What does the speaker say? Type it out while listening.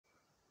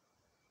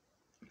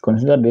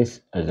Consider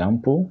this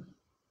example.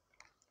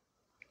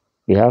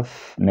 We have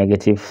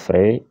negative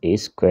 3a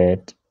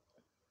squared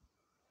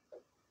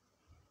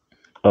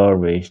all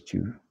raised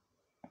to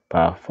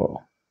power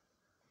 4.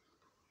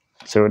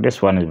 So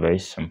this one is very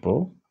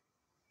simple.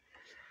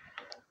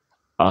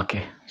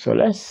 Okay, so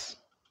let's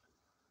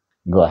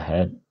go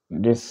ahead.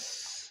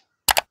 This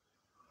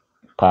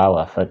power will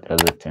affect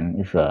everything.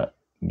 If you are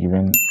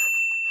given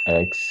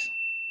x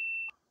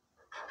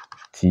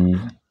t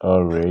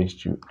all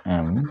raised to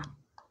m,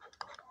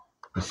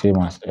 the same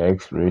as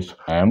x raised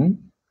to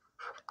m,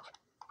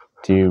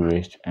 t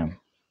raised to m.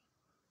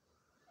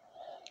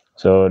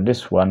 So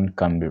this one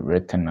can be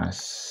written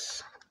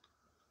as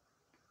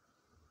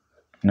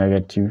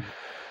negative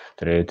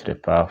 3 to the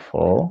power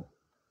 4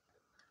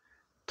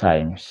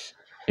 times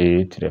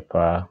a to the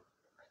power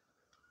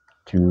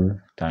 2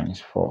 times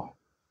 4.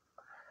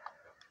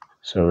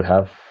 So we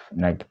have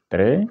negative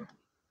 3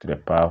 to the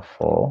power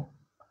 4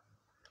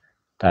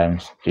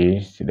 times a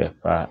to the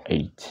power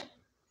 8,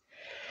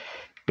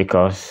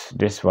 because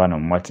this one will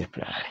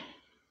multiply.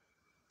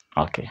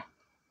 Okay.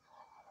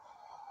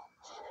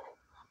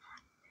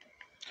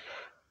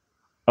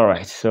 All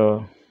right,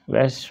 so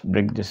let's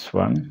break this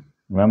one.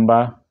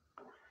 Remember,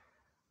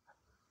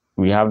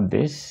 we have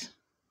this.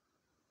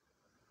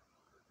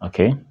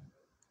 Okay,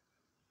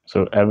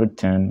 so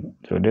everything,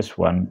 so this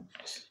one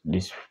is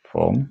this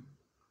form.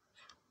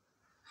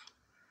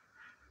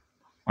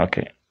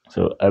 Okay,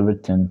 so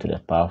everything to the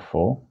power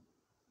 4.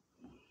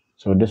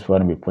 So this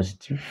one will be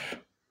positive.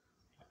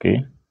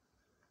 Okay,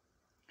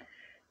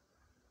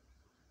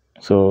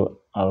 so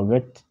I'll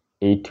get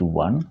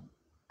 81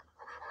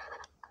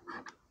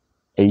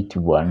 a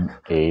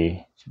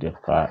to the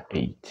power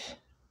 8.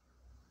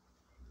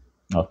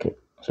 Okay,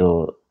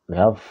 so we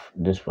have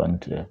this one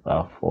to the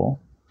power 4.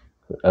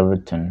 So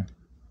everything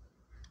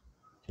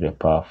to the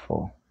power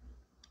 4.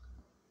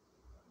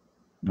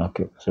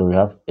 Okay, so we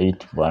have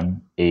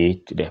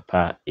 81a to the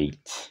power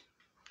 8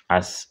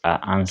 as our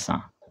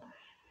answer.